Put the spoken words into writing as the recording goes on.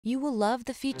You will love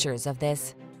the features of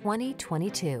this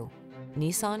 2022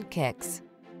 Nissan Kicks.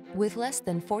 With less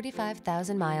than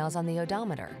 45,000 miles on the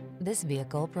odometer, this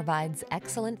vehicle provides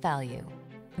excellent value.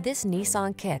 This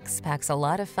Nissan Kicks packs a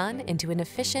lot of fun into an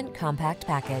efficient, compact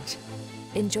package.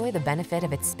 Enjoy the benefit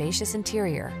of its spacious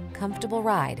interior, comfortable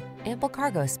ride, ample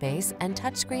cargo space, and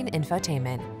touchscreen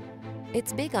infotainment.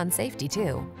 It's big on safety,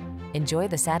 too. Enjoy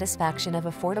the satisfaction of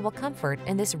affordable comfort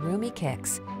in this roomy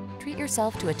Kicks. Treat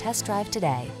yourself to a test drive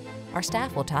today. Our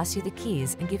staff will toss you the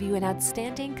keys and give you an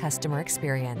outstanding customer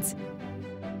experience.